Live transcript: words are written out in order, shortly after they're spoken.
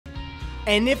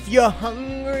And if you're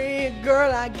hungry,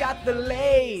 girl, I got the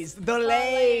Lays. The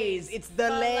Lays. It's the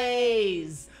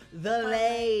Lays. The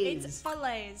Lays. It's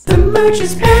fillets. The merch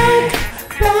is back,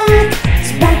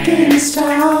 it's back in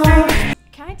stock.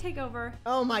 Can I take over?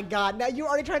 Oh my God! Now you're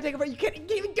already trying to take over. You can't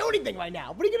even do anything right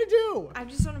now. What are you gonna do? I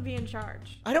just want to be in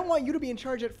charge. I don't want you to be in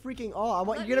charge at freaking all. I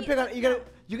want you to pick on.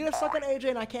 You're gonna suck on AJ,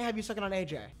 and I can't have you sucking on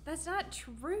AJ. That's not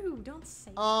true. Don't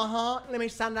say Let me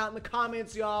sound out in the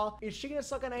comments, y'all. Is she gonna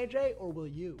suck on AJ, or will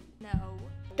you? no.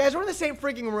 Guys, we're in the same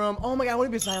freaking room. Oh my God, I want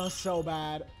to be Silas so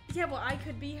bad. Yeah, well, I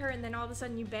could be her, and then all of a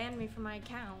sudden you ban me from my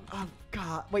account. Oh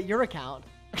God, wait, your account?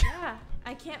 Yeah,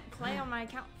 I can't play on my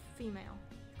account. Female.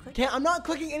 Click. I'm not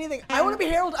clicking anything. I want to be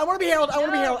Harold. I want to be Harold. I want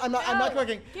to be Harold. I'm not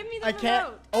clicking. Give me the I can't.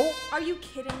 remote. Oh. Are you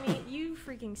kidding me? You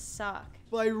freaking suck.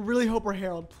 Well, I really hope we're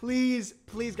Harold. Please,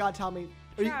 please, God, tell me.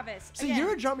 Travis. So again,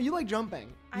 you're a jumper. You like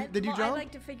jumping. Did you jump? I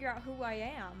like to figure out who I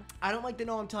am. I don't like to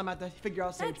know until I'm at the figure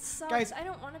out stage. That sucks. Guys, I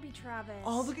don't want to be Travis.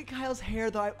 oh, look at Kyle's hair,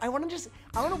 though. I want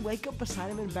to wake up beside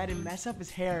him in bed and mess up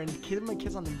his hair and give him a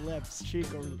kiss on the lips,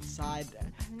 cheek, or side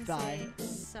I'm thigh. gonna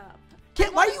say sup.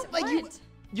 Why are you, like, What?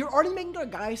 you're already making a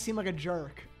guy seem like a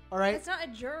jerk, all right? That's not a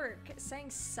jerk. Saying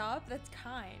sup, that's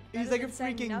kind. He's Better like a than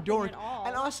saying freaking nothing dork. at all.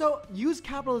 And also, use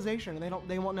capitalization, and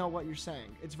they won't know what you're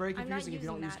saying. It's very I'm not confusing if you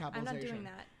don't using use that. I'm capitalization. not doing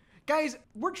that. Guys,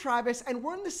 we're Travis, and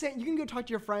we're in the same. You can go talk to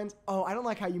your friends. Oh, I don't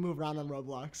like how you move around on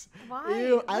Roblox. Why?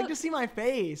 Ew, I like Look. to see my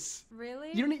face.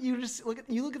 Really? You just look at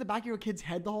the back of your kid's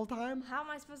head the whole time. How am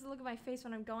I supposed to look at my face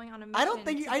when I'm going on a mission? I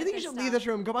think you to get should leave stuff? this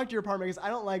room. Go back to your apartment because I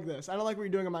don't like this. I don't like what you're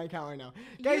doing on my account right now.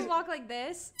 Guys, You walk like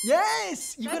this?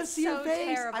 yes, you gotta That's see your so face.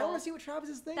 I terrible. want to see what Travis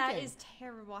is thinking. That is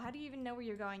terrible. How do you even know where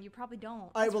you're going? You probably don't.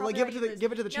 All right, well, give it to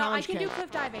the challenge. No, I can do cam.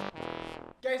 cliff diving.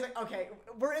 Guys, okay,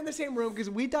 we're in the same room because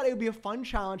we thought it would be a fun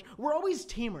challenge. We're always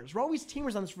teamers. We're always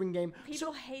teamers on this freaking game.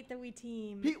 People hate that we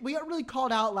team. We got really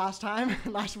called out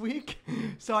last week.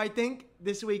 So I think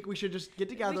this week we should just get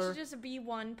together. We should just be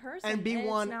one person and be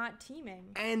one. It's not teaming.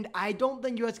 And I don't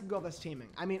think you guys can go with us teaming.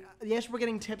 I mean, yes, we're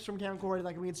getting tips from Cam Corey,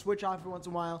 like we can switch off every once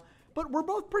in a while. But we're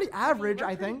both pretty average,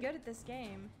 I think. We're good at this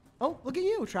game. Oh, look at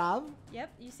you, Trav.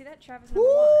 Yep, you see that? Travis Woo! number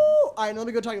 1. All right, let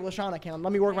me go talk to Lashana, Cam.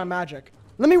 Let me work my magic.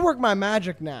 Let me work my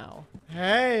magic now.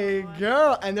 Hey,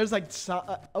 girl. And there's like,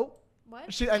 oh.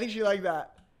 What? I think she liked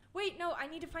that. Wait, no, I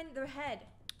need to find their head.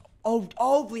 Oh,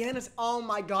 Leanna's. Oh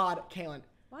my God, Kaylin.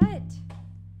 What?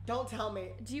 Don't tell me.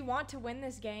 Do you want to win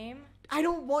this game? I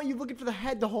don't want you looking for the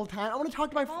head the whole time. I want to talk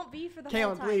to my. It won't be for the Kaylin,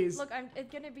 whole time. please. Look, it's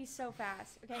gonna be so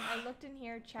fast. Okay, I looked in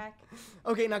here. Check.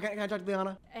 Okay, now can I talk to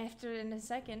Liana? After in a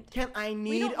second. I We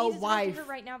need don't a need to wife. talk to her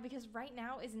right now because right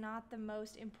now is not the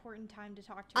most important time to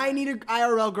talk to her. I need an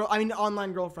IRL girl. I mean, an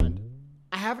online girlfriend.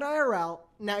 I have an IRL.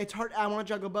 Now it's hard. I want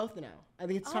to juggle both now. I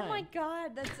think it's time. Oh my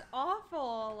God, that's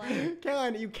awful. Like,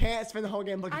 Kaylin, you can't spend the whole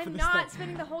game looking for I'm this not thing.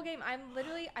 spending the whole game.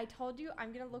 I told you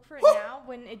I'm gonna look for it now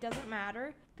when it doesn't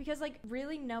matter. Because like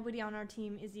really nobody on our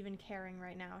team is even caring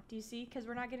right now. Do you see? Because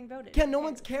we're not getting voted. No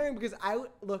one's caring because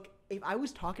look, if I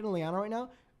was talking to Liana right now,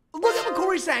 look at what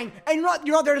Corey's saying, and you're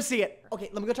not there to see it. Okay,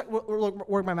 let me go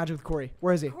work my magic with Corey.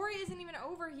 Where is he? Corey isn't even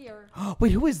over here.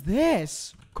 Wait, who is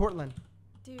this? Cortland.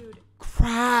 Dude.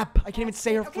 Crap! I can't even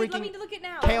say her Okay, freaking. let me look it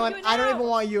now. Kaylin, I don't even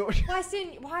want you. Weston,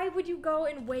 why would you go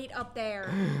and wait up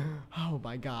there? Oh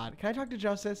my God! Can I talk to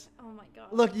Justice? Oh my God.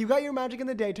 Look, you got your magic in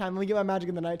the daytime. Let me get my magic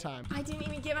in the nighttime. I didn't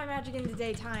even get my magic in the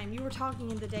daytime. You were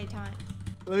talking in the daytime.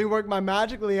 Let me work my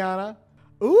magic, Liana.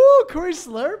 Ooh, Corey's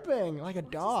slurping like a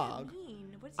dog. What does that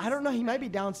mean? What does I don't know. He might be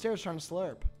downstairs trying to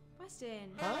slurp.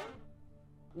 Weston. Huh?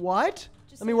 What?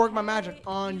 Just Let me say, work my "Hey, magic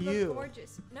on look you.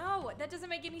 Gorgeous. No, that doesn't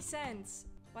make any sense.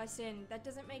 Weston, that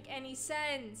doesn't make any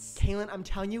sense. Kaylin, I'm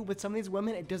telling you, with some of these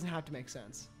women, it doesn't have to make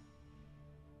sense.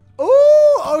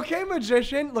 Ooh, okay,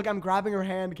 magician. Look, I'm grabbing her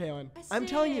hand, Kaylin. I'm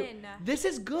telling you, Weston. this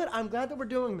is good. I'm glad that we're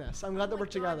doing this. I'm glad that Oh my we're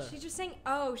God, together. She's just saying,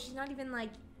 oh, she's not even like,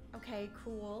 okay,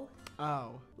 cool.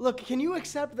 Oh. Look, can you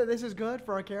accept that this is good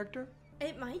for our character?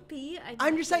 It might be.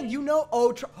 I'm just saying, you know.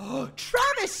 Oh,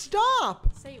 Travis, stop.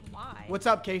 Say why. What's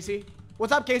up, Casey?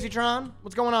 What's up, Casey Tron?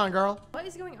 What's going on, girl? What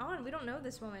is going on? We don't know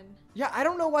this woman. Yeah, I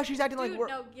don't know why she's acting Dude, like we're.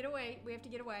 no, get away. We have to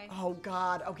get away. Oh,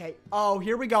 God. Okay. Oh,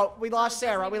 here we go. We lost it doesn't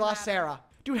Sarah. We even lost matter. Sarah.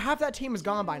 Dude, half that team is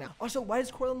gone by now. Also, why does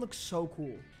Cortland look so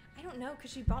cool? I don't know,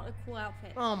 because she bought a cool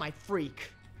outfit. Oh, my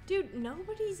freak. Dude,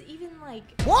 nobody's even like,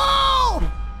 Whoa!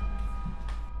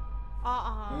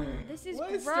 this is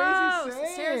What is gross.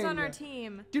 Stacey Sarah's on saying? our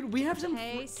team. Dude, we have some.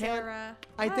 Hey, Sarah.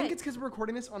 I think What? it's because we're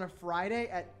recording this on a Friday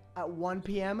at 1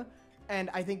 p.m. And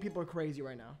I think people are crazy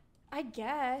right now. I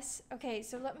guess. Okay,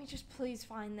 so let me just please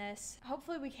find this.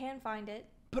 Hopefully we can find it.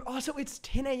 But also, it's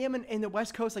 10 a.m. in the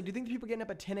West Coast. Like, do you think the people getting up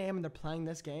at 10 a.m. and they're playing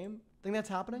this game? Think that's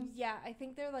happening? Yeah, I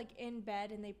think they're like in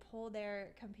bed and they pull their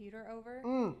computer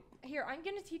over. Here, I'm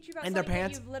gonna teach you about In their something that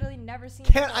pants? you've literally never seen.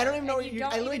 Can't, I don't before, even know and what you you,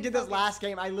 don't I literally even did this focus. last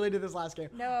game. I literally did this last game.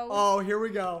 No. Oh, here we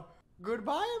go.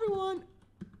 Goodbye, everyone.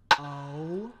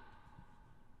 Oh.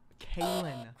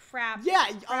 Kaylin. Crap. Yeah,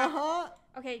 Crap. uh-huh.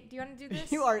 Okay, do you want to do this?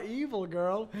 You are evil,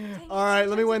 girl. it, All right,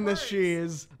 let me sometimes win it this works.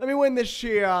 cheese. Let me win this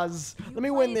cheese. You Let me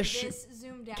play win this this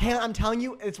zoom down. Kaylin, I'm telling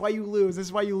you, it's why you lose. This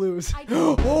is why you lose. I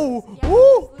don't Oh, lose. Yeah,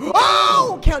 oh, I lose.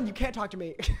 oh! Kaylin, you can't talk to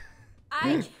me.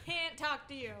 I can't talk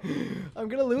to you. I'm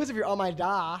gonna lose if you're on my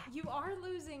da. You are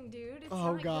losing, dude. It's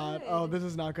Oh not God. Good. Oh, this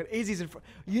is not good. Izzy's in front.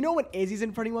 You know when Izzy's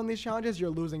in front of you on these challenges, you're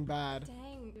losing bad.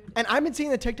 Dang, dude. And I've been seeing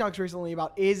the TikToks recently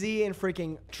about Izzy and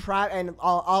freaking and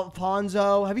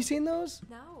Alfonso. Have you seen those?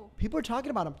 No. People are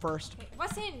talking about him first. Okay,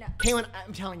 what's in? Kaylin,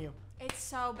 I'm telling you. It's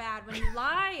so bad when you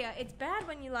lie. It's bad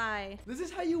when you lie. This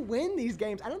is how you win these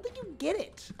games. I don't think you get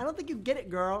it. I don't think you get it,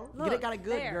 girl. Look, Get it, got it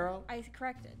good, there. girl. I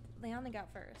corrected. Leona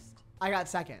got first. I got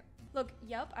second. Look,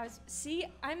 yep. See,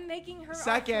 I'm making her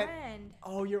Second. our friend.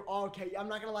 Oh, you're okay. I'm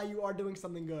not gonna lie, you are doing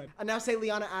something good. And now say,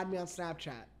 Liana, add me on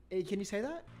Snapchat. Hey, can you say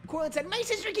that? Cortland said, my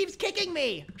sister keeps kicking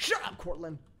me. Shut up,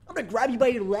 Cortland. I'm gonna grab you by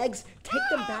your legs, take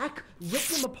them back, rip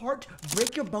them apart,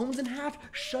 break your bones in half,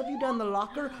 shove you down the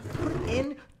locker, put it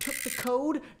in, took the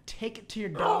code, take it to your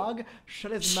dog,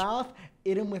 shut his mouth,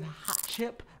 eat him with a hot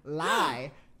chip,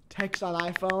 lie, text on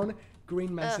iPhone,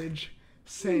 green message,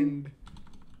 send.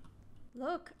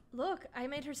 Look, I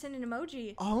made her send an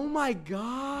emoji. Oh my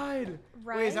God.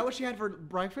 Wait, is that Right? what she had for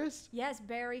breakfast? Yes,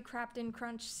 berry Crafton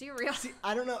Crunch cereal. See,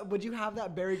 I don't know. Would you have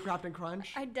that berry Crafton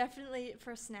Crunch? I definitely,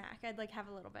 for a snack, I'd like have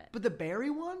a little bit. But the berry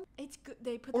one? It's good.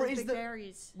 They put Or those is big the-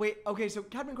 berries. Wait, okay, so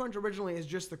Captain Crunch originally is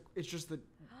just the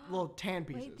little tan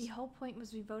pieces. Wait, the whole point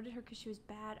was we voted her because she was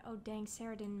bad. Oh, dang,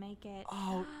 Sarah didn't make it.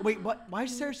 Oh, wait, what? Why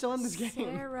is Sarah still in this game?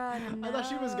 Sarah, no. I thought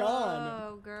she was gone.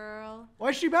 Oh, girl. Why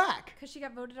is she back? Because she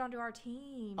got voted onto our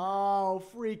team. Oh,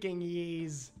 freaking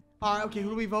yeez. All right, okay,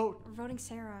 who do we vote? We're voting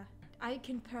Sarah. I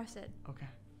can press it. Okay.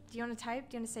 Do you want to type?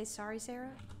 Do you want to say sorry,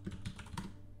 Sarah?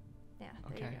 Yeah,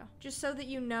 there Okay. you go. Just so that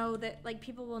you know that, like,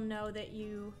 people will know that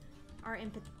you are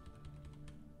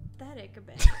empathetic a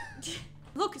bit.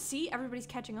 Look, see, everybody's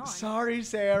catching on. Sorry,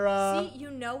 Sarah. See,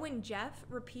 you know when Jeff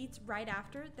repeats right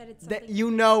after that it's something. That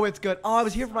you know it's good. Oh, I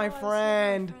was here for Oh, my I was here for my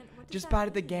friend. friend. What does Just that bad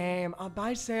at the mean? game.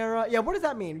 Bye, Sarah. Yeah, what does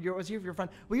that mean? You was here for your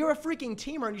friend. Well, you're a freaking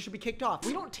teamer and you should be kicked off.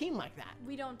 We don't team like that.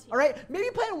 We don't team. All right, maybe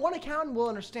play on one account and we'll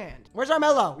understand. Where's my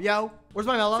mellow, yo? Where's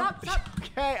my mellow? Stop.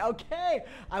 Okay.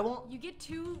 I won't. You get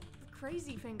two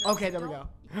crazy fingers. Okay, there we go.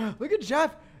 Look at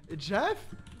Jeff. Jeff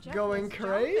going was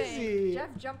crazy. Jumping.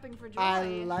 Jeff jumping for joy. I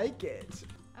like it.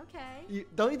 Okay.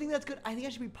 Don't you think that's good? I think I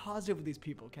should be positive with these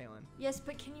people, Kaylin. Yes,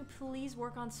 but can you please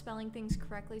work on spelling things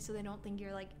correctly so they don't think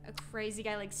you're like a crazy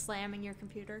guy like slamming your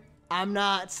computer? I'm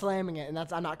not slamming it, and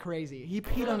I'm not crazy. He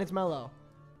peed on his mellow.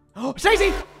 Oh,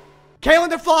 Stacey! Kaylin,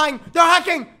 they're flying! They're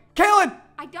hacking! Kaylin!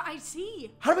 I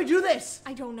see. How do we do this?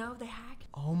 I don't know. They hack.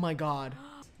 Oh my God.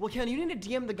 Well, Kaylin, you need to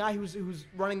DM the guy who's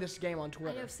running this game on I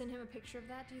Twitter. know. Send him a picture of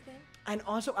that. Do you think? And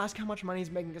also ask how much money he's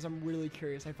making because I'm really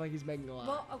curious. I feel like he's making a lot.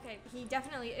 Well, okay. He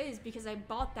definitely is because I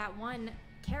bought that one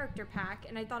character pack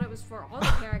and I thought it was for all the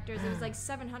characters. It was like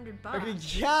 $700. Okay,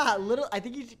 yeah, I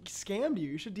think he scammed you.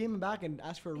 You should DM him back and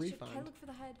ask for a Can I refund. look for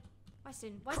the head?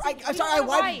 Weston. I'm sorry, I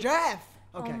wiped Jeff.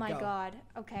 Okay, Oh my go. God.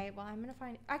 Okay, well, I'm gonna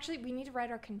find. Actually, we need to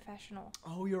write our confessional.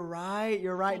 Oh, you're right.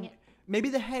 You're right. Dang it. Maybe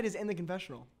the head is in the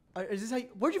confessional. Is this how?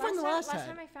 Where'd you find the last head?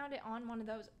 time I found it on one of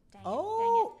those. Dang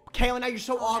Oh, Kaylin, now you're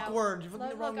so Oh, no. awkward. You're looking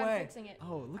the Look, wrong I'm way. fixing it.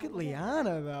 Oh, look at I'm looking.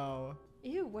 Liana though. it.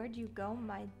 Ew, where'd you go,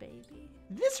 my baby?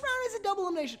 This round is a double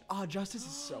elimination. Oh, Justice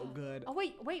is so good. Oh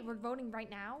wait, we're voting right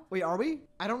now. Wait, are we?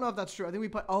 I don't know if that's true. I think we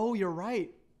play. Oh, you're right.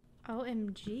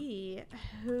 OMG,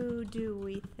 who do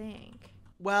we think?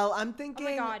 Well, I'm Oh thinking.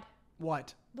 my God.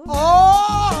 What? Look.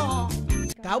 Oh!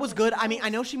 That was good. I mean, I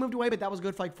know she moved away, but that was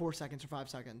good for like 4 seconds or 5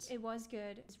 seconds. It was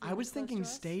good. It's I really was close thinking to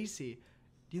us. Stacy.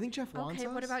 Do you think Jeff wants Okay,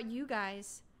 us? what about you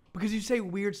guys? Because you say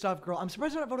weird stuff, girl. I'm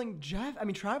surprised you're not voting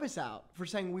Travis out for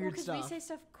saying weird Because stuff. we say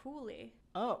stuff coolly.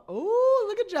 Oh,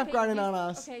 look at Jeff Okay, grinding we- on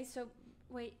us. Okay, so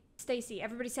wait, Stacy.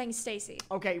 Everybody's saying Stacy.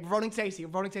 Okay, we're voting Stacy.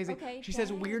 We're voting Stacy. Okay, She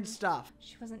says weird dang. stuff.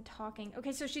 She wasn't talking.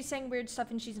 Okay, so she's saying weird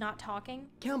stuff and she's not talking.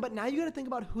 Kim, but now you gotta think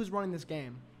about who's running this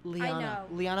game. Liana.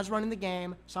 know. Liana's running the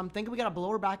game, so I'm thinking we gotta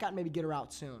blow her back out and maybe get her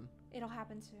out soon. It'll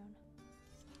happen soon.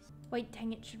 Wait,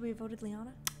 dang it. Should we have voted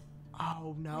Liana?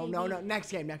 Oh, no. Maybe.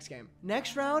 Next game.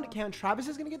 Next round, Kim, Travis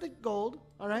is gonna get the gold,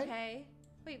 all right? Okay.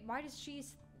 Wait, why does she...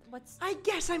 What's... I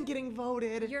guess I'm getting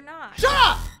voted. You're not. Shut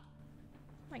up! Oh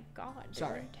my God. Dude.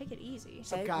 Sorry. Take it easy.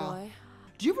 Sup, Kyle?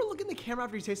 Do you ever look in the camera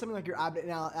after you say something like you're Abbott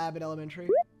Elementary?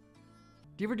 Do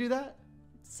you ever do that?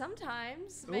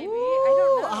 Sometimes, maybe.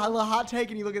 I don't know. A little hot take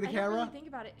and you look at the I camera. don't really think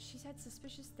about it. She said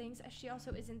suspicious things. She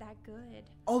also isn't that good.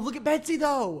 Oh, look at Betsy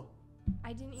though.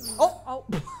 I didn't even. Oh.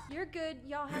 You're good.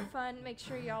 Y'all have fun. Make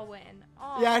sure y'all win.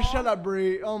 Aww. Yeah, shut up,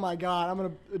 Bree. Oh my God, I'm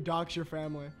gonna dox your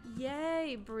family.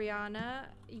 Yay, Brianna.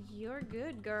 You're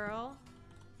good, girl.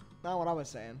 Not what I was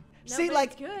saying. No, See, but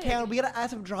like, it's good. Cam, we gotta add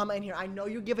some drama in here. I know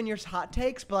you're giving your hot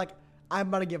takes, but like, I'm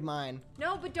about to give mine.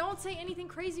 No, but don't say anything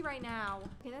crazy right now.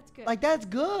 Okay, that's good. Like, that's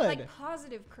good. Like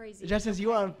positive crazy. Just as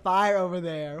you are on fire over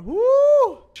there.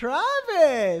 Woo!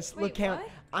 Travis! Wait, Look, Cam, what?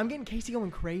 I'm getting Casey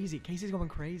going crazy. Casey's going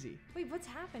crazy. Wait, what's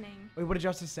happening? Wait, what did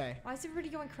Justice say? Why is everybody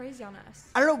going crazy on us?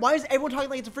 I don't know. Why is everyone talking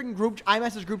like it's a freaking group?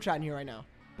 iMessage group chat in here right now.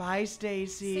 Bye,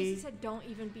 Stacy. Stacey said don't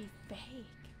even be fake.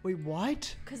 Wait,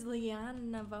 what? Because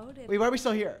Liana voted. Wait, why are we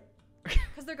still here?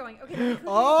 Because they're going, okay.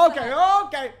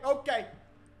 Okay.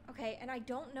 Okay, and I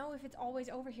don't know if it's always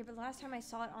over here, but last time I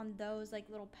saw it on those like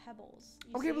little pebbles.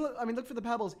 You Okay, see? but look, I mean, look for the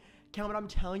pebbles. Calvin, I'm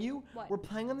telling you, What? we're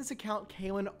playing on this account,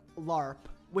 Kaylin LARP,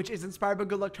 which is inspired by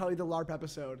Good Luck Charlie, the LARP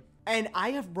episode. And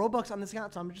I have Robux on this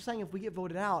account, so I'm just saying if we get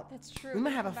voted out, That's true. we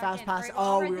might have a Come back fast in. pass. All right, well,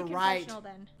 I'll Oh, write we the were right. confessional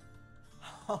then.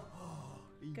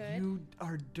 Good. You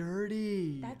are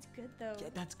dirty. That's good though. Yeah,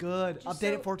 that's good. Just Update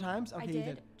so- it 4 times? Okay, I you did,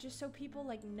 did. just so people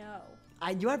like know.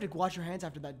 You have to wash your hands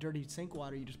after that dirty sink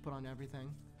water you just put on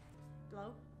everything.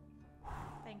 Hello?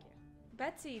 Thank you.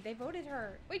 Betsy, they voted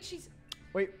her. Wait, she's.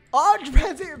 Wait. Oh,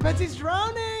 Betsy's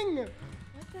drowning.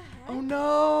 What the heck? Oh,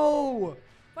 no.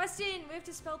 Weston, we have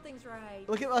to spell things right.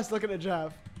 Look at us looking at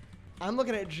Jeff. I'm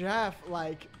looking at Jeff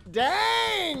like,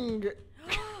 dang.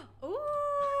 Ooh,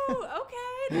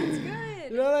 okay, that's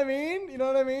good. You know what I mean? You know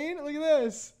what I mean? Look at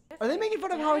this. Are they making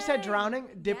fun of how I said drowning?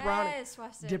 Dip Browning. Yes,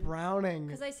 Weston. Dip Browning.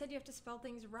 Because I said you have to spell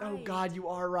things right. Oh, God, you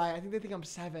are right. I think they think I'm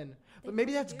 7. But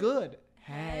maybe probably that's do. good.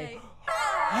 Hey.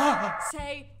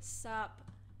 Say sup.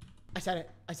 I said it.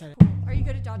 I said it. Are you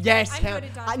good at dodgeball? Yes, I'm Cam. good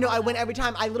at dodgeball. I know. I win though. every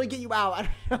time. I literally get you out.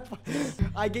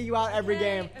 I get you out every Okay,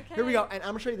 game. Here we go. okay. And I'm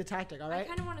gonna show you the tactic. All I right?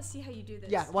 kind of want to see how you do this.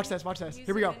 Yeah. Watch this. Watch this. You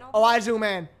Here we zoom go. in all Oh, the I way? zoom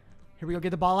in. Here we go. Get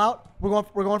the ball out. We're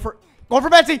going for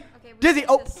Betsy. Okay, we Dizzy. did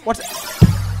Oh, this. watch it.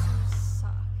 Suck.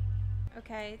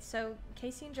 Okay, so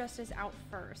Casey and Justice out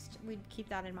first. We'd keep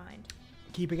that in mind.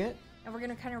 Keeping it. And we're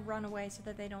gonna kind of run away so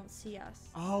that they don't see us.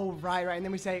 Oh, right. And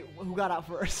then we say who got out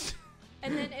first.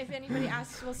 And then if anybody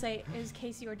asks, we'll say, is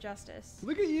Casey or Justice?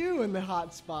 Look at you in the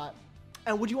hot spot.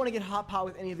 And would you want to get hot pot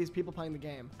with any of these people playing the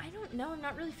game? I don't know. I'm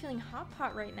not really feeling hot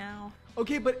pot right now.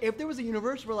 Okay, but if there was a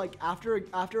universe where like after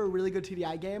a really good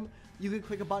TDI game, you could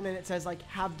click a button and it says like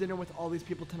have dinner with all these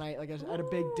people tonight, like at a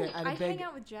big Ooh, I'd big. hang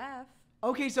out with Jeff.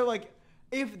 Okay, so like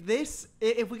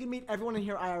if we could meet everyone in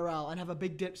here IRL and have a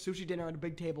big sushi dinner at a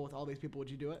big table with all these people, would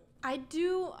you do it? I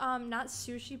do not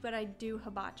sushi, but I do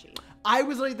hibachi. I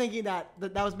was literally thinking that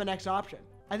was my next option.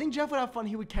 I think Jeff would have fun.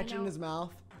 He would catch it in know. his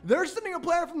mouth. They're sending a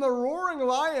player from the Roaring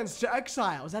Lions to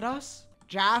exile. Is that us?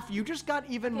 Jeff, you just got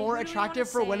even Okay, more who do we attractive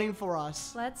wanna for winning save? for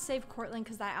us. Let's save Cortland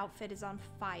because that outfit is on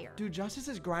fire. Dude, Justice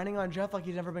is grinding on Jeff like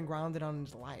he's never been grounded on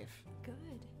his life. Good.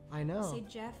 I know. Say,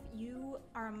 Jeff, you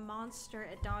are a monster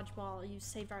at dodgeball. You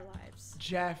saved our lives.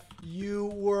 Jeff, you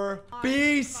were On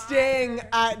beasting fire.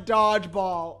 at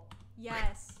dodgeball.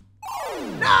 Yes.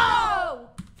 No!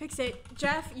 Fix it.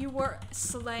 Jeff, you were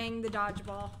slaying the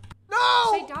dodgeball.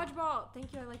 No! Say dodgeball.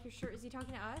 Thank you. I like your shirt. Is he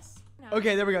talking to us? No.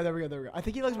 Okay, there we go. I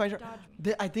think he likes my shirt.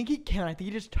 Dodge. I think he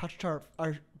just touched our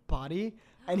body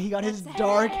and he got his That's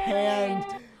dark it. hand.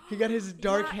 He got his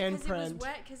dark Yeah, 'cause handprint. it was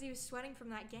wet because he was sweating from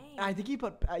that game. I think he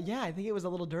put, I think it was a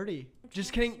little dirty.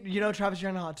 Just kidding. You know, Travis, you're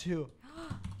on hot too.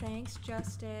 Thanks,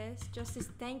 Justice. Justice,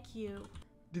 thank you.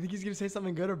 Do you think he's gonna say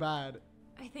something good or bad?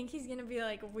 I think he's gonna be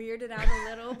like weirded out a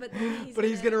little, but then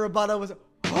He's gonna rebuttal with,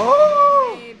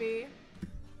 maybe.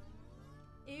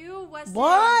 Ew, Weston.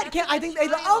 What? That's Can't like I a think?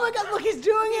 child. Oh my God! Look, he's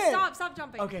doing Okay, it. stop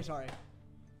jumping. Okay, sorry.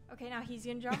 Okay, now he's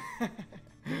gonna jump.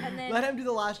 And then Let him do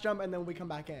the last jump and then we come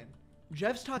back in.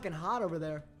 Jeff's talking hot over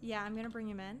there. yeah, I'm gonna bring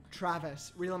him in.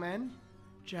 Travis, reel him in.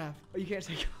 Jeff, oh, you can't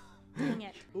say. Dang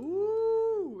it.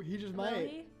 Ooh, he just Will might.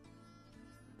 he?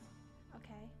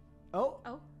 Okay. Oh.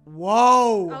 Oh.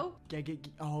 Whoa. Oh.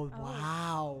 Oh, Oh.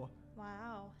 wow.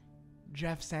 Wow.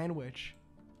 Jeff sandwich.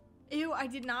 Ew, I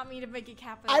did not mean to make it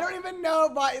capital. I don't even know,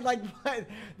 but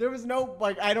there was no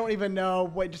I don't even know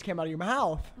what just came out of your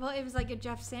mouth. Well, it was like a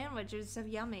Jeff sandwich. It was so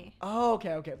yummy. Oh,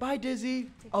 okay. Bye,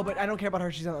 Dizzy. Say Oh, but bye. I don't care about her.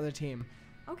 She's on the other team.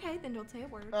 Okay, then don't say a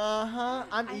word.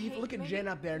 I'm I Eve. hate- Look at maybe- Jen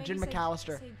up there. maybe Jen say-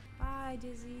 McAllister. Say bye,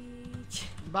 Dizzy.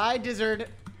 Bye, Dizzard.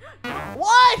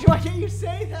 What? Why can't you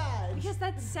say that? Because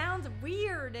that sounds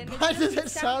weird and Why it does doesn't it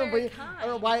sound sound very weird? kind. I don't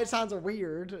know why it sounds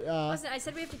weird. Listen, I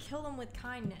said we have to kill them with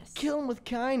kindness. Kill him with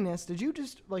kindness. Did you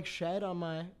just shed on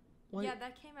my What? Yeah,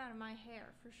 that came out of my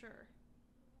hair for sure.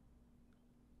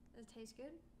 Does it taste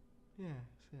good? Yes.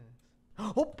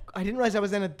 Oh, I didn't realize I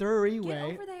was in a three-way. Get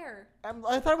over there.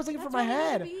 I thought I was looking for my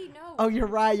head. No. Oh, you're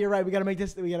right. You're right. We gotta make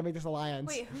this. We gotta make this alliance.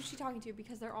 Wait, who's she talking to?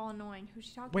 Because they're all annoying. Who's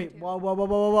she talking Wait. to?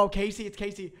 Whoa. Casey. It's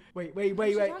Casey. Wait. she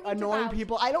talking Annoying about?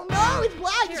 people. I don't know. It's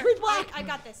black. Here, The screen's black. I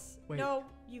got this. Wait. No,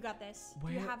 you got this.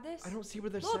 Do you Where? have this? I don't see where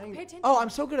they're Look, saying. pay attention. Oh, I'm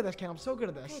so good at this, Cam. I'm so good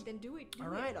at this. Okay, then do it. All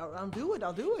right. I'll do it.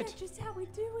 I'll do it. That's just how we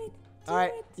do it. All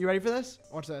right. You ready for this?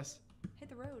 Watch this. Hit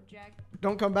the road, Jack.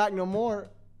 Don't come back no more.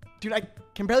 Dude, I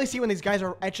can barely see when these guys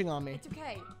are etching on me. It's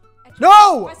okay.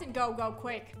 No! Press and go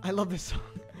quick. I love this song.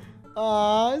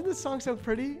 Aw, isn't this song so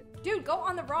pretty? Dude, go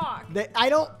on the rock. I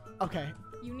don't. Okay.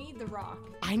 You need the rock.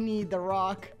 I need the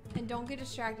rock. And don't get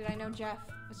distracted. I know Jeff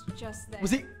was just there.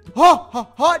 Was he? Oh,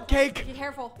 hot cake. Be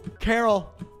careful.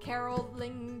 Carol.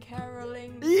 Caroling.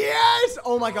 Yes.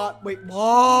 Oh my God. Wait.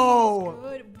 Whoa.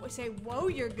 Good. Say, whoa,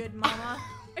 you're good, mama.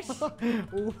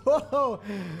 Whoa.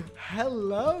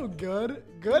 Hello, goodness.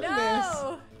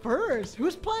 No. First,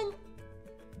 who's playing?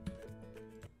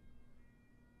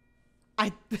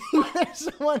 I think there's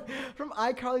someone from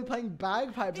iCarly playing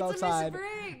bagpipes outside. It's Miss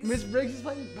Briggs. Miss Briggs is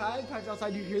playing bagpipes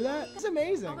outside. You hear that? That's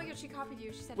amazing. Oh my God, she copied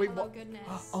you. She said, Wait, hello, what?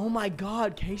 goodness. Oh my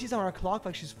God, Casey's on our clock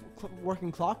like she's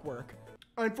working clockwork.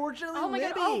 Unfortunately, Oh my God.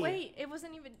 Libby. Oh, wait. It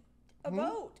wasn't even a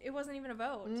vote. It wasn't even a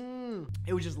vote.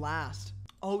 It was just last.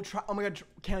 Oh, oh my God,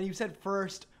 Cam, you said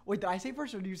first. Wait, did I say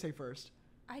first or did you say first?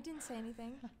 I didn't say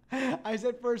anything. I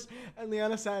said first, and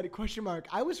Liana said question mark.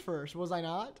 I was first, was I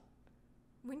not?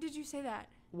 When did you say that?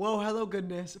 Whoa, hello,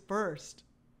 goodness, first.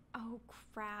 Oh,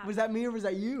 crap. Was that me or was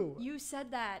that you? You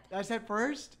said that. I said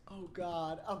first? Oh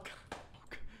God. Oh God.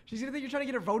 She's gonna think you're trying to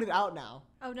get her voted out now.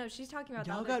 Oh no, she's talking about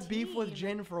Y'all the other got beef with team.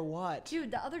 Jen for what? Dude,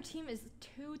 the other team is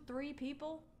 2-3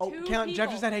 people. Oh, Two Jeff people.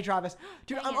 just said, hey Travis.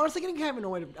 Dude, Dang I'm it. honestly getting kind of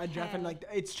annoyed at Jeff, and Hey. like,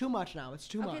 it's too much now. It's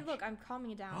too much. Okay, look, I'm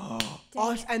calming it down.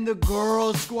 Dang Us it. and the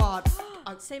girl squad.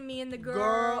 Say me and the Girl-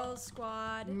 girl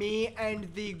squad. Me and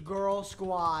the girl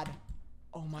squad.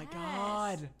 Oh my Yes.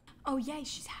 God. Oh yay,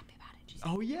 she's happy about it. She's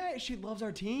Oh yeah, she loves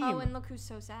our team. Oh, and look who's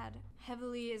so sad.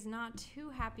 Heavily is not too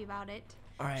happy about it.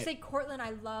 All right. Say, Cortland,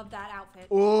 I love that outfit.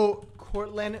 Oh,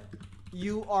 Cortland,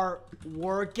 you are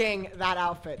working that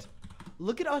outfit.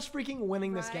 Look at us freaking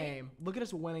winning this Right? game. Look at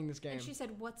us winning this game. And she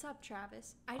said, "What's up,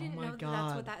 Travis?" I didn't my know that that's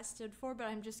God. what that stood for, but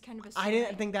I'm just kind of assuming. I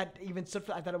didn't think that even stood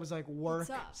for. I thought it was like work,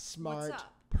 What's up? smart What's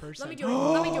up? person. Let me do it.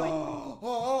 Let me do it.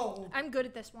 Oh. I'm good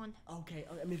at this one. Okay.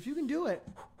 I mean, if you can do it,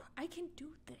 I can do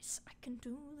this. I can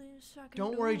do this. I can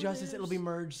don't do worry, Justice. It'll be this.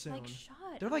 merged soon. Like, shut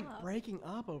They're like up. breaking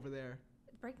up over there.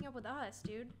 Breaking up with us,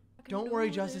 dude. I can Don't do worry,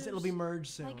 Justice. It'll be this.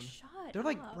 merged soon. Like, shut They're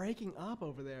like up. breaking up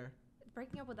over there.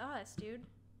 Breaking up with us, dude.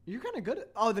 You're kind of good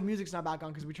at. Oh, the music's not back on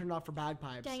because we turned it off for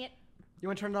bagpipes. Dang it. You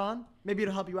want to turn it on? Maybe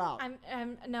it'll help you out.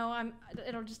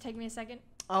 It'll just take me a second.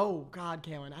 Oh God,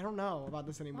 Cameron, I don't know about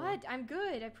this anymore. What? I'm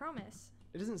good. I promise.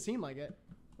 It doesn't seem like it.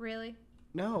 Really?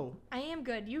 No. I am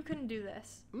good. You couldn't do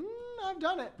this. I've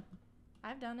done it.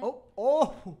 I've done it.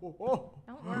 Oh.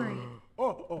 Don't worry.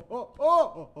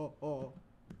 Oh.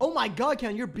 Oh my God,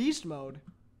 Cameron, you're beast mode.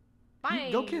 Bye.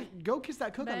 Go kiss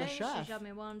that cook on the Bang, chef. She shot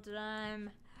me one time.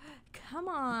 Come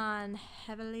on,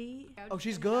 heavily. Oh,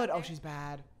 she's good. Oh, she's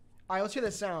bad. All right, let's hear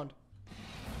this sound.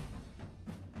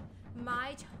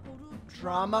 My total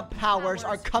Drama powers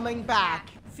are coming back.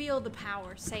 Feel the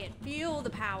power. Say it. Feel the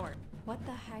power. What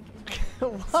the heck is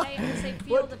What? Say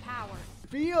feel What? the power.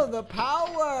 Feel the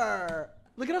power.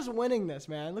 Look at us winning this,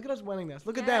 man. Look at us winning this.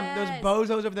 Look at them. Those Yes.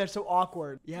 bozos over there, so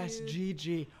awkward. Yes, Dude.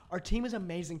 GG. Our team is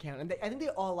amazing, Cam. And I think they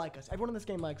all like us. Everyone in this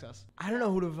game likes us. I don't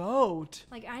know who to vote.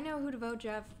 Like, I know who to vote,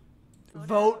 Jeff.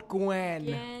 Vote Gwen.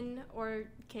 Yen or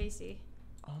Casey.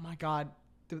 Oh my God.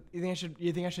 You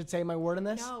think I should say my word in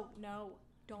this? No,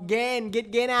 don't. Gwen,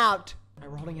 get Gwen out. All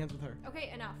right, we're holding hands with her. Okay,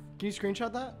 enough. Can you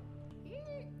screenshot that?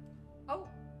 Oh,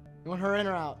 You want her in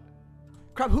or out?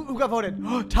 Crap, who got voted?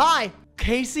 Tie!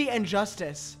 Casey and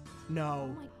Justice. No.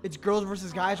 my- It's girls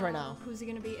versus guys right now. Who's it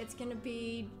gonna be? It's gonna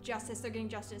be Justice. They're getting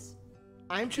Justice.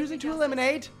 I'm choosing to Justice.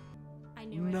 eliminate. I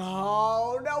knew it.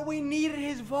 No, we needed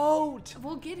his vote.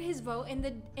 We'll get his vote in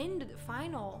the end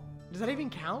final. Does that even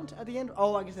count at the end?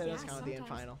 Oh, I guess that does Yeah, count at the end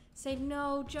sometimes. final. Say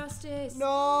no, Justice.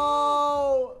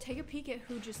 No! Take a peek at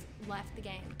who just left the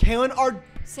game. Kaylin, our...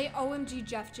 Say OMG,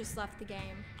 Jeff just left the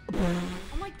game.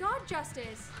 Oh my God,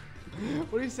 Justice.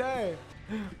 What do you say?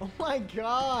 Oh my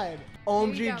God. There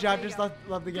you OMG, go, Jeff there you just go.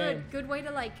 left the game. Good way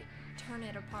to like turn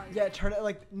it apart. Yeah, turn it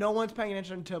like no one's paying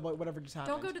attention to like, whatever just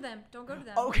happened. Don't go to them. Don't go to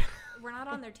them. Okay. We're not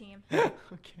on their team.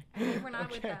 Okay. We're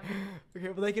not with them. Okay,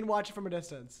 well they can watch it from a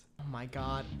distance. Oh my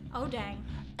God. Oh dang.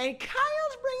 And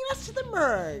Kyle's bringing us to the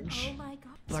merge. Oh my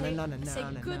God. Say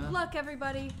good luck,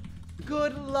 everybody.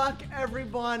 Good luck,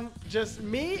 everyone. Just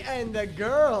me and the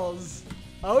girls.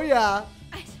 Oh, yeah.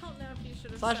 I don't know if you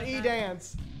should have Slash said E that.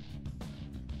 dance.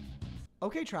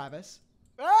 Okay, Travis.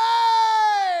 Hey!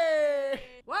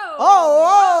 Whoa.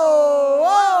 Oh,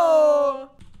 whoa,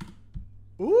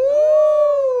 whoa.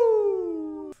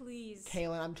 Ooh. Please.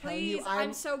 Kaylin, I'm telling Please, you,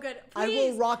 I'm so good. Please. I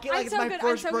will rock it like it's my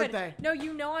first birthday. No,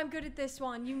 you know I'm good at this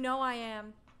one. You know I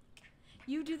am.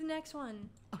 You do the next one.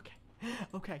 Okay.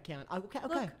 Okay, Kaylin. Okay.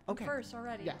 Look, I'm first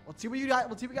already. Yeah, let's see what you got.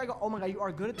 Let's see what you got. Go. Oh my God, you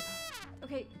are good at this.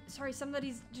 Okay, sorry,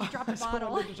 somebody's just dropped a Someone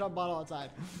bottle. just dropped a bottle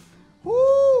outside.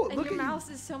 Woo! And Look your at mouse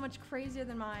is so much crazier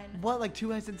than mine. What, like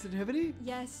 2 high sensitivity?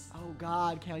 Yes. Oh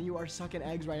God, Kaylin, you are sucking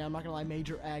eggs right now. I'm not gonna lie,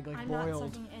 major egg, like I'm boiled.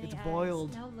 not sucking any It's eggs.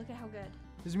 boiled. No, look at how good.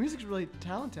 This music's really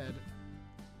talented.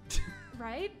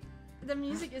 Right? The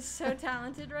music is so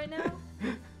talented right now.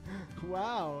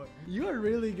 Wow, you are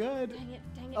really good. Dang it,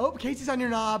 dang it. Oh, Casey's on your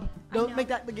knob. I Don't know. make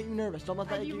that get you nervous. Don't let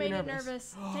that get You you made nervous. it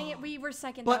nervous. Dang it, we were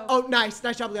second But though. oh, nice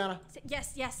job, Liana.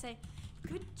 Yes, say.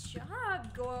 Good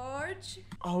job, Gorge.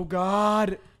 Oh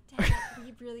God. Dang it,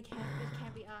 we really can't. It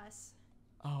can't be us.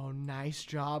 Oh, nice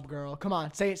job, girl. Come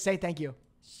on, say thank you.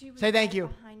 She was Say thank right you.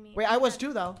 behind me. Wait, I was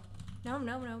too though. No,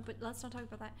 but let's not talk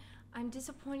about that. I'm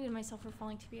disappointed in myself for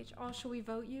falling TBH. Oh, shall we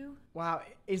vote you? Wow,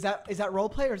 is that role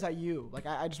play or is that you? Like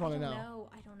I just want to know.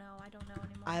 I don't know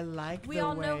anymore. I like We the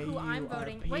all way know who I'm you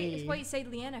voting. RP. Wait, say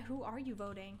Leanna, who are you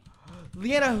voting?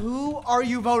 Leanna, who are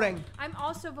you voting? I'm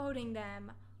also voting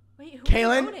them. Wait, who are they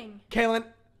Kaylin? voting? Kaylin,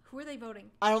 Who are they voting?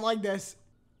 I don't like this.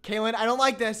 Kaylin, I don't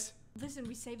like this. Listen,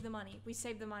 we saved the money.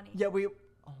 Yeah, we. Oh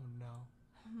no.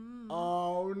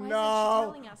 Oh Why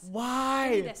no. isn't she telling us? Why?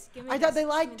 Give me this, give me I thought this, they give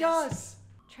me liked this. us.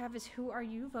 Travis, who are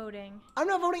you voting? I'm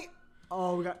not voting.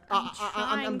 Oh, we got.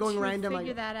 I'm going to random.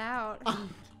 Figure that out.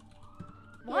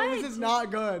 No, this is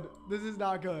not good. This is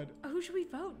not good. Who should we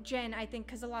vote? Jen, I think,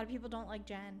 because a lot of people don't like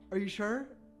Jen. Are you sure?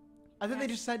 I think they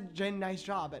Yes. just said Jen, nice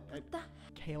job at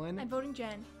Kaylin. I'm voting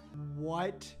Jen.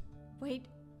 What? Wait,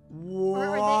 What?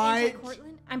 or are they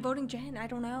anti-Cortland? I'm voting Jen. I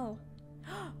don't know.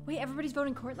 Wait, everybody's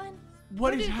voting Cortland?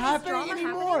 What Is is this happening drama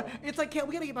anymore? happening? It's like,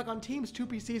 we gotta get back on teams, 2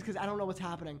 PCs, because I don't know what's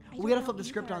happening. I We don't gotta know flip the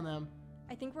script either. on them.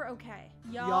 I think we're okay.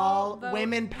 Y'all, vote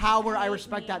women power. I hate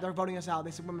respect me. that. They're voting us out.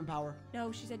 They said women power. No,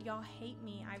 she said y'all hate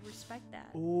me. I respect that.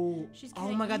 Ooh. She's Oh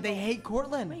kinda my God, they evil. hate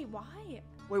Cortland. Wait, why?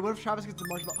 Wait, what if Travis gets the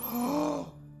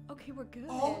marshmallow? Okay, we're good.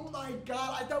 Oh my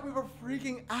God, I thought we were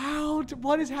freaking out.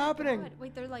 What is happening? God,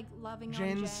 wait, they're like loving on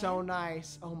Jen's Jen. so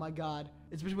nice. Oh my God.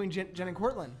 It's between Jen and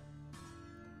Cortland.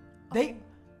 Oh.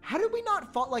 How did we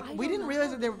not fall? Like, I we don't didn't realize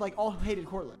know. that they were like all hated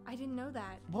Cortland. I didn't know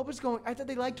that. What was going? I thought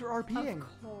they liked her RPing.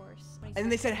 Of course. And then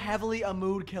they said heavily a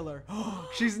mood killer.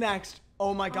 She's next.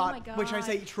 Oh my God. my Wait, should I God.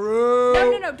 say true?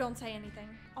 No, don't say anything.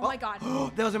 Oh my God.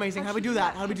 That was amazing. How do we do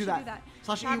that? How do we do that?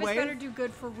 Slash E Travis wave? better do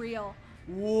good for real.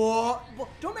 What? Well,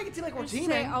 don't make it seem like we're Just say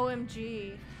teaming.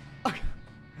 OMG.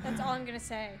 That's all I'm gonna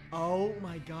say. Oh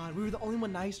my God. We were the only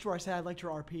one nice to her. I said I liked her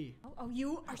RP. Oh,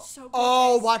 you are so good.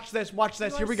 Oh, at this. watch this. Watch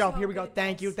this. You Here are we go. so Here we go. good at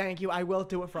Thank you. this. Thank you. I will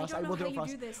do it for I us. don't I know will do how it for you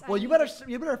us. do this. Well, I you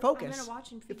need- better focus. I'm gonna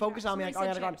watch and You figure focus out. on me. Somebody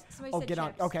I said gotta chips. Somebody Oh, said get on.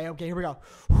 chips. Okay. Here we go.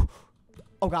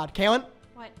 Oh God, Kaylin,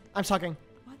 What? I'm sucking.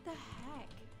 What the heck?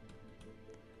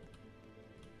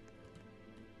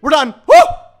 We're done. Woo!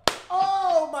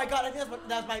 Oh my God, I think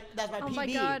that's my Oh PB. my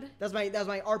God. That's my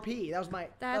RP. That was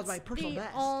my personal the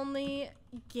best. only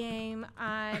game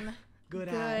I'm Good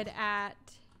at.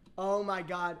 Oh my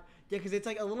God. Yeah, because it's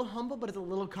like a little humble, but it's a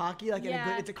little cocky. Like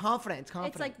Yeah. it's a confident. It's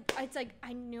confident. It's like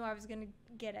I knew I was gonna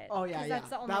get it. Oh yeah, 'cause yeah. That's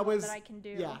the only that one was that I can do.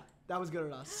 Yeah, that was good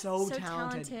at us. So, So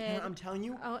talented. talented. Man, I'm telling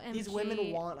you, these OMG.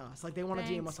 women want us. Like they want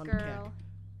to DM us on Thanks, kick. girl.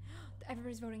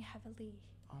 Everybody's voting heavily.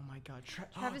 Oh my God,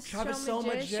 Travis Travis so so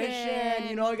magician. magician.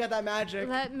 You know I got that magic.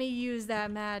 Let me use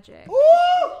that magic. Woo!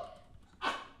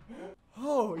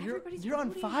 Oh, Everybody's you're on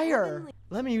voting fire. heavenly.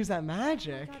 Let me use that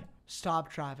magic. God. Stop,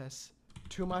 Travis.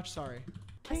 Too much. Sorry.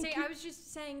 I was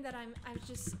just saying that I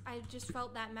just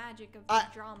felt that magic of the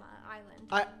drama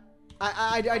island.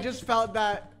 I just felt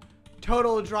that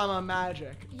total drama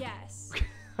magic. Yes.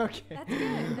 Okay. That's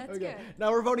good. That's Okay. good. Now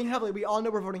we're voting heavily. We all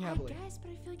know we're voting I heavily. guess, but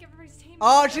I feel like everybody's team.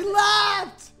 Oh, she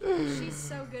left! She's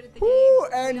so good at the Woo,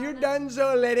 game. and you're done,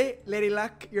 so Lady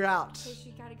Luck, you're out. Okay,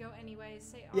 she gotta go anyways.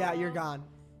 Say, Yeah, "Oh, you're gone.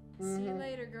 See you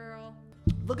later, girl.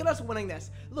 Look at us winning this.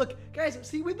 Look, guys,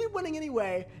 see, we'd be winning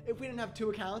anyway if we didn't have 2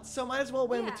 accounts, so might as well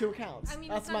win with 2 accounts. I mean,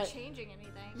 That's it's not changing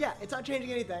anything. Yeah, it's not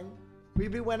changing anything.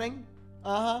 We'd be winning.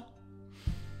 Uh-huh.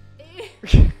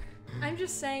 I'm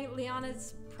just saying,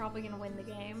 Liana's probably gonna win the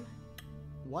game.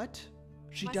 What?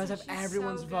 She Why does isn't have she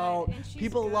everyone's so good? vote. And she's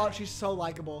People love, good. she's so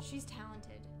likable. She's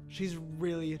talented. She's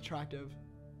really attractive.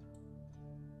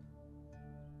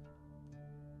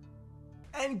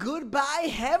 And goodbye,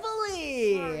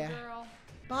 Heavily. Sorry, girl.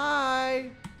 Bye.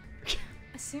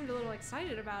 I seemed a little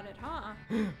excited about it, huh?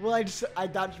 Well, I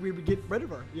thought we would get rid of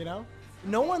her, you know?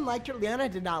 No one liked her. Liana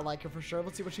did not like her for sure.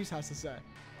 Let's see what she has to say.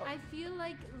 I feel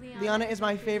like Liana is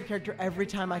my favorite character every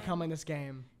time I come in this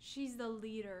game. She's the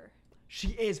leader. She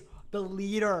is the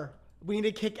leader. We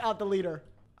need to kick out the leader.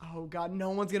 Oh God,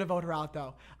 no one's gonna vote her out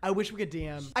though. I wish we could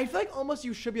DM. I feel like almost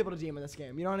you should be able to DM in this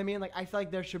game. You know what I mean? Like I feel like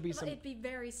there should be some. It'd be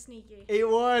very sneaky. It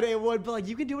would, but like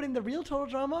you can do it in the real Total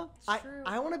Drama. It's true.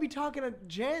 I want to be talking to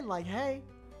Jen like, hey.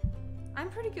 I'm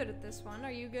pretty good at this one.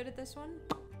 Are you good at this one?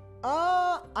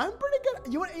 I'm pretty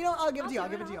good. You know, I'll give it to you. I'll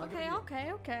give it to you.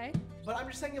 Okay. But I'm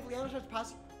just saying, if Liana starts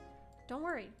passing. Don't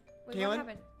worry. Wait, Kaylin? what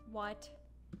happened? What?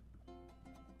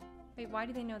 Wait, why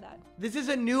do they know that? This is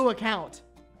a new account.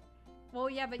 Well,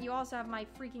 yeah, but you also have my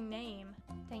freaking name.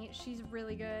 Dang it, she's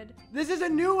really good. This is a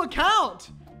new account.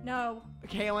 No.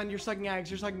 Kaylin, you're sucking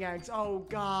eggs. You're sucking eggs. Oh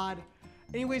God.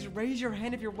 Anyways, raise your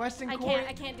hand if you're Weston Corey.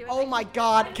 I can't do it. Oh my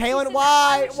God, Why did she say Kaylin, that?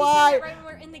 why? Would she say Why? that right when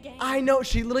we're in the game? I know.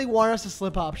 She literally wanted us to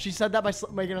slip up. She said that by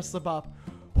making us slip up.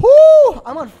 Whoo!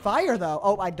 I'm on fire though.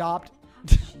 Oh, I dopped. How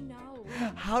did she know?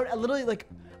 How? Literally, like,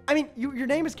 I mean, your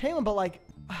name is Kaylin, but like,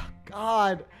 oh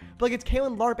God, but like it's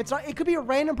Kaylin LARP. It's not. It could be a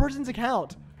random person's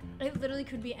account. It literally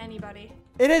could be anybody.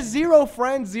 It has 0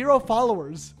 friends, 0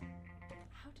 followers.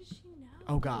 How did she know?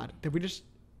 Oh God, did we just?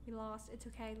 We lost. It's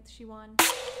okay. She won.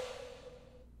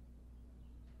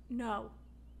 No.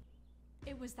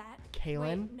 It was that.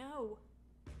 Kaylin? Wait, no.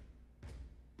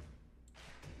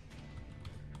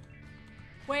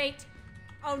 Wait.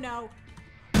 Oh no.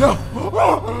 No!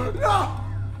 Oh, no!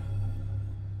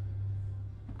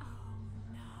 Oh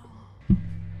no.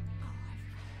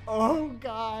 Oh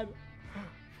God. Oh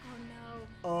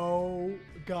no. Oh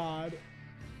God.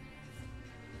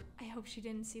 I hope she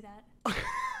didn't see that.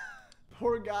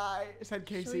 Poor guy, said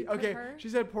Casey. we put Okay, her? she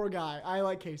said poor guy. I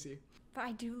like Casey. But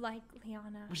I do like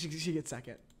Liana. She gets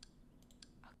second.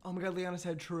 Oh my God, Liana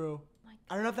said true. My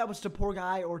I don't know if that was to poor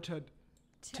guy or to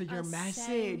your us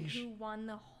saying message.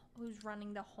 who's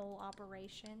running the whole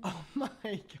operation. Oh my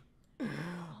God.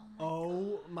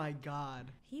 Oh my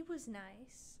God. He was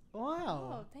nice.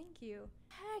 Wow. Oh, thank you.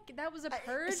 Heck, that was a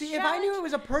purge. See, if I knew it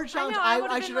was a purge challenge, know, I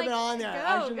would've should been have been like, on there. go,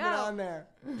 I should have been go. on there.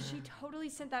 She totally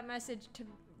sent that message to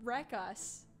wreck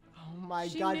us. Oh my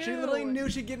She God. She literally knew. knew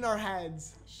she'd get in our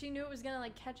heads. She knew it was gonna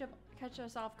like catch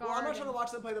us off guard. Well, I'm not trying to and-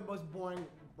 watch them play the most boring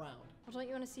round. Well, don't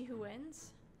you want to see who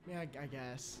wins? Yeah, I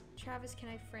guess. Travis, can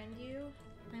I friend you?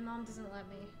 My mom doesn't let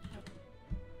me.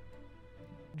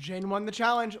 Jen won the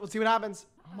challenge. Let's see what happens.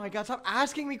 Oh my God, stop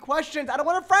asking me questions. I don't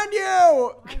want to friend you.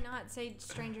 Why not say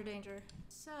stranger danger?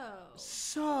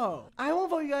 So, I won't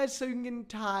vote you guys so you can get a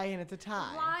tie and it's a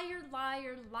tie.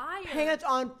 Liar. Pants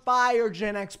on fire,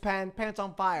 Gen X Pen. Pants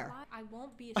on fire. I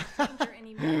won't be a stranger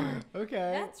anymore.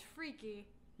 Okay. That's freaky.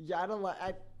 Yeah, I don't like.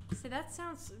 See, that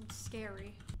sounds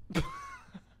scary.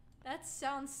 That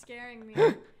sounds scaring me.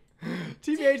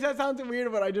 TBH, that sounds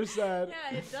weird what I just said.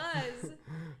 Yeah, it does.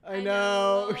 I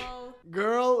know. lol.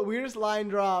 Girl, weirdest line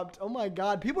dropped. Oh my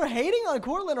God. People are hating on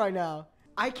Cortland right now.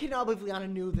 I cannot believe Liana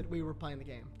knew that we were playing the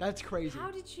game. That's crazy. How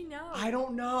did she know? I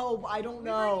don't know. I don't We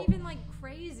know. weren't even like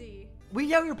crazy. We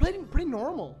were playing pretty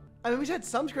normal. I mean, we said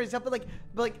some crazy stuff, but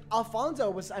like Alfonso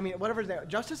was, I mean, whatever his name,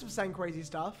 Justice was saying crazy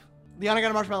stuff. Liana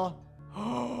got a marshmallow.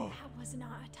 That was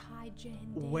not a tie, Jen.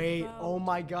 Wait, oh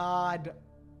my God.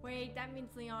 Wait, that means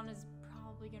Liana's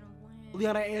probably gonna win.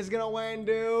 Liana is gonna win,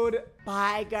 dude.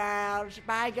 Bye, girls.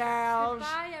 Bye, girls.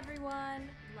 Goodbye, everyone.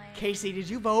 Lame. Casey, did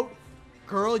you vote?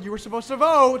 Girl, you were supposed to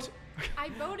vote. I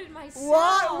voted myself.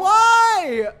 What?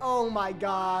 Why? Oh my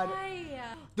God. Why?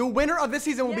 The winner of this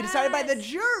season will be decided by the Yes.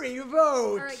 jury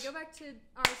vote. All right, go back to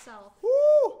ourselves.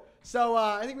 Woo! So,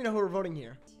 I think we know who we're voting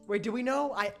here. Wait, do we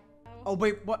know? Oh,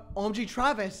 wait, what? OMG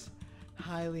Travis.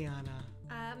 Hi, Liana.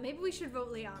 Maybe we should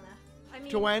vote Liana. I mean,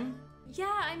 To win?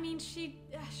 Yeah, I mean, she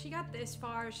got this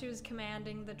far. She was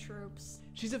commanding the troops.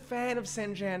 She's a fan of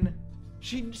Sinjin.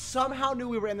 She somehow knew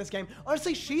we were in this game.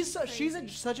 Honestly, she's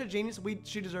such a genius.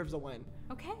 She deserves a win.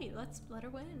 Okay, let's let her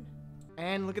win.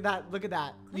 And look at that. Look at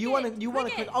that. Click You it, want to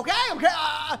click click? it. Okay.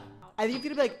 I think it's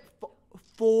gonna be like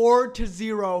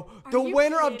 4-0. Are The you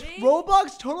winner kidding? of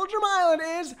Roblox Total Dream Island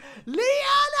is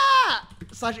Liana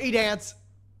 /edance.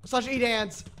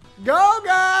 Go,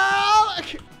 girl!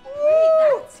 Wait,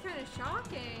 Woo! that's kind of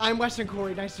shocking. I'm Weston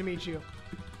Corey. Nice to meet you.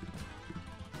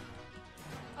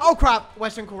 Oh crap,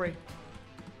 Weston Corey.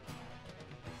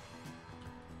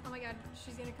 Oh my God,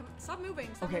 she's gonna come. Stop moving.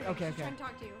 Stop Okay, moving. okay, She's okay. trying to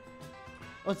talk to you.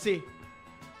 Let's see.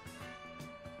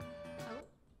 Oh.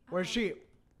 Where's she?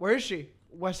 Where is she?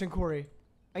 Weston Corey.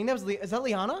 I think that was is that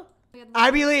Liana? Oh my God,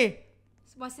 Ivy Lee.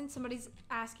 Weston, somebody's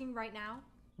asking right now.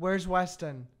 Where's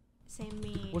Weston? Same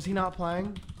me. Was he not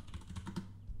playing?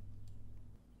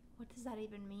 What does that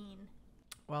even mean?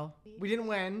 Well, we didn't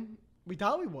win. We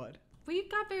thought we would. We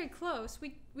got very close.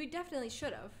 We definitely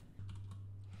should have.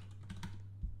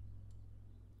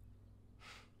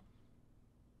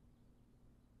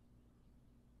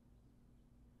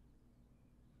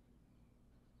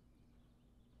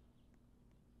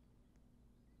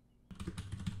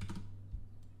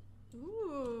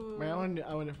 Ooh. Man,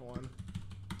 I went in for one.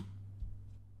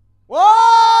 Whoa!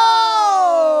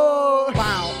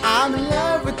 Wow, I'm in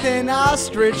love with an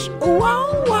ostrich.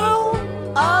 Wow,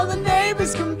 wow. All the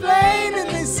neighbors complain and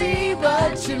they see,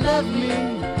 but you love me.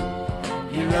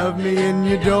 You love me and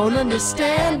you don't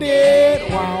understand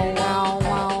it. Wow, wow,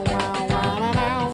 wow.